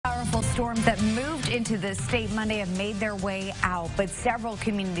Powerful storms that moved into the state Monday have made their way out, but several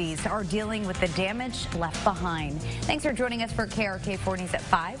communities are dealing with the damage left behind. Thanks for joining us for KARK 4 News at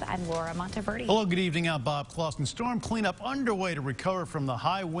 5. I'm Laura Monteverde. Hello, good evening. I'm Bob Clausen. Storm cleanup underway to recover from the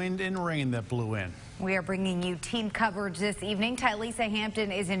high wind and rain that blew in. We are bringing you team coverage this evening. Tylisa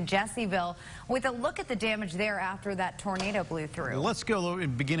Hampton is in Jessieville with a look at the damage there after that tornado blew through. Let's go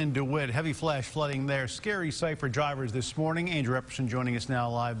and begin in DeWitt. Heavy flash flooding there. Scary sight for drivers this morning. Andrew Epperson joining us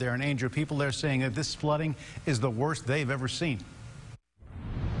now live there. And Andrew, people there saying that this flooding is the worst they've ever seen.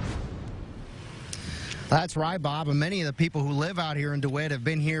 That's right, Bob, and many of the people who live out here in DeWitt have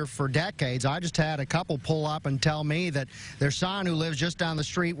been here for decades. I just had a couple pull up and tell me that their son, who lives just down the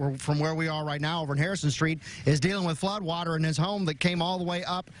street from where we are right now over in Harrison Street, is dealing with flood water in his home that came all the way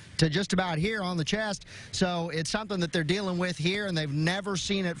up to just about here on the chest. So it's something that they're dealing with here, and they've never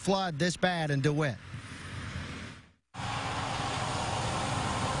seen it flood this bad in DeWitt.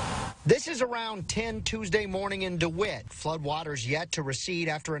 This is around 10 Tuesday morning in DeWitt. Floodwaters yet to recede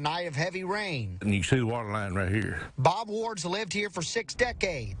after a night of heavy rain. And you can see the water line right here. Bob Ward's lived here for 6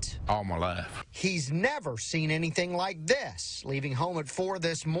 decades. All my life. He's never seen anything like this. Leaving home at 4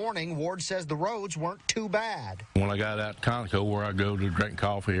 this morning, Ward says the roads weren't too bad. When I got out to Conoco, where I go to drink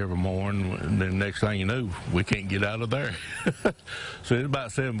coffee every morning, and then next thing you know, we can't get out of there. So it's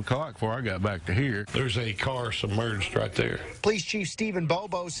about 7 o'clock before I got back to here. There's a car submerged right there. Police Chief Stephen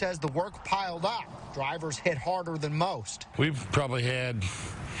Bobo says the work piled up. Drivers hit harder than most. We've probably had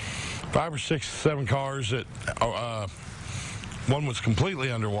 5 or 6, 7 cars that one was completely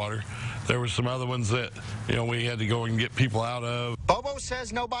underwater. There were some other ones that, we had to go and get people out of. Bobo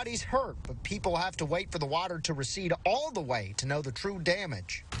says nobody's hurt, but people have to wait for the water to recede all the way to know the true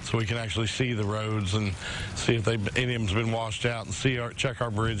damage. So we can actually see the roads and see if any of them's been washed out and check our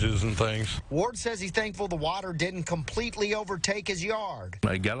bridges and things. Ward says he's thankful the water didn't completely overtake his yard.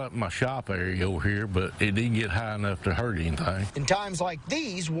 They got up in my shop area over here, but it didn't get high enough to hurt anything. In times like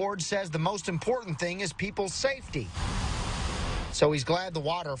these, Ward says the most important thing is people's safety. So he's glad the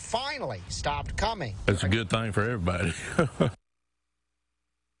water finally stopped coming. It's a good thing for everybody.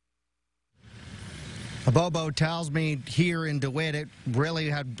 Bobo tells me here in DeWitt it really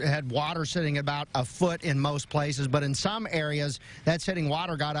had water sitting about a foot in most places, but in some areas that sitting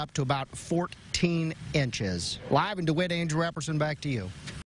water got up to about 14 inches. Live in DeWitt, Andrew Epperson, back to you.